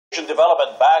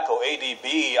Development Bank o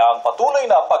ADB ang patuloy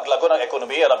na paglago ng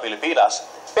ekonomiya ng Pilipinas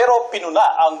pero pinuna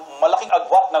ang malaking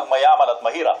agwat ng mayaman at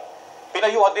mahirap.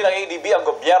 Pinayuhan din ng ADB ang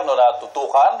gobyerno na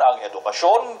tutukan ang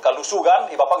edukasyon, kalusugan,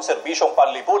 iba pang serbisyong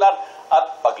panlipunan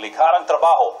at paglikha ng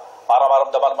trabaho para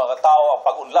maramdaman ng mga tao ang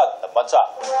pag-unlad ng bansa.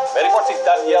 May report si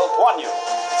Daniel Zhuang.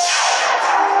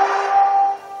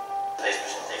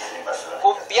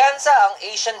 Kumpiyansa ang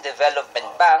Asian Development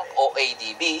Bank o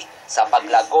ADB sa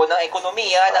paglago ng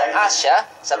ekonomiya ng Asya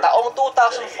sa taong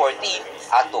 2014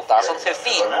 at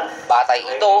 2015. Batay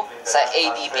ito sa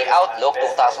ADB Outlook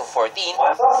 2014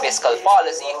 Fiscal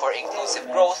Policy for Inclusive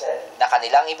Growth na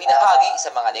kanilang ibinahagi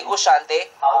sa mga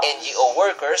negosyante, NGO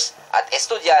workers at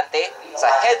estudyante sa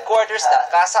headquarters ng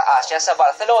Casa Asia sa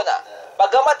Barcelona.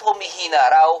 Bagamat humihina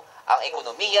raw ang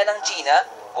ekonomiya ng China,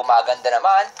 gumaganda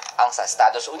naman ang sa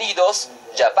Estados Unidos,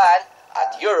 Japan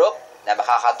at Europe na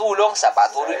makakatulong sa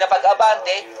patuloy na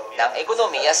pag-abante ng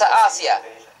ekonomiya sa Asia.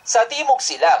 Sa Timog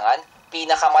Silangan,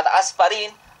 pinakamataas pa rin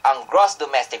ang Gross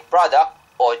Domestic Product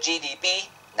o GDP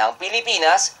ng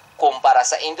Pilipinas kumpara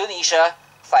sa Indonesia,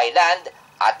 Thailand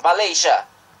at Malaysia.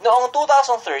 Noong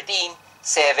 2013,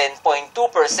 7.2%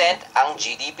 ang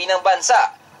GDP ng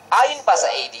bansa. Ayon pa sa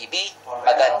ADB,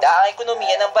 maganda ang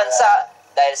ekonomiya ng bansa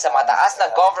dahil sa mataas na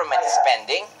government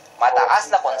spending, mataas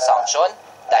na consumption,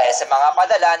 dahil sa mga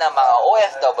padala ng mga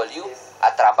OFW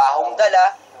at trabahong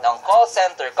dala ng call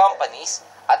center companies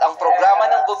at ang programa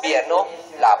ng gobyerno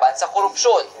laban sa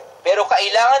korupsyon. Pero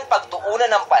kailangan pagtuunan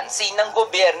ng pansin ng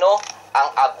gobyerno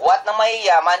ang agwat ng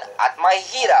mayayaman at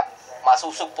mahihirap.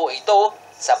 Masusugpo ito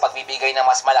sa pagbibigay ng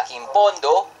mas malaking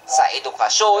pondo sa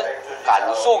edukasyon,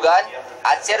 kalusugan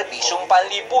at serbisyong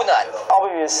panlipunan.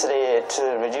 Obviously,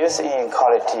 to reduce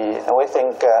inequality, we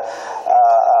think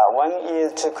one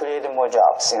is to create more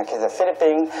jobs. The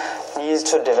Philippines needs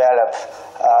to develop,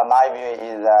 my view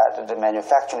is that the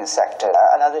manufacturing sector.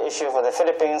 Another issue for the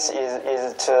Philippines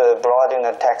is to broaden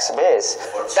the tax base.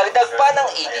 Dagdag pa ng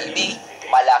ADB,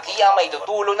 malaki ang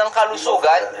maitutulong ng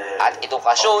kalusugan at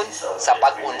edukasyon sa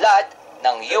pag-unlad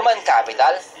ng human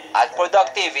capital at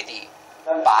productivity.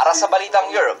 Para sa Balitang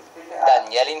Europe,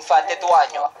 Daniel Infante,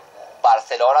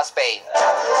 Barcelona, Spain.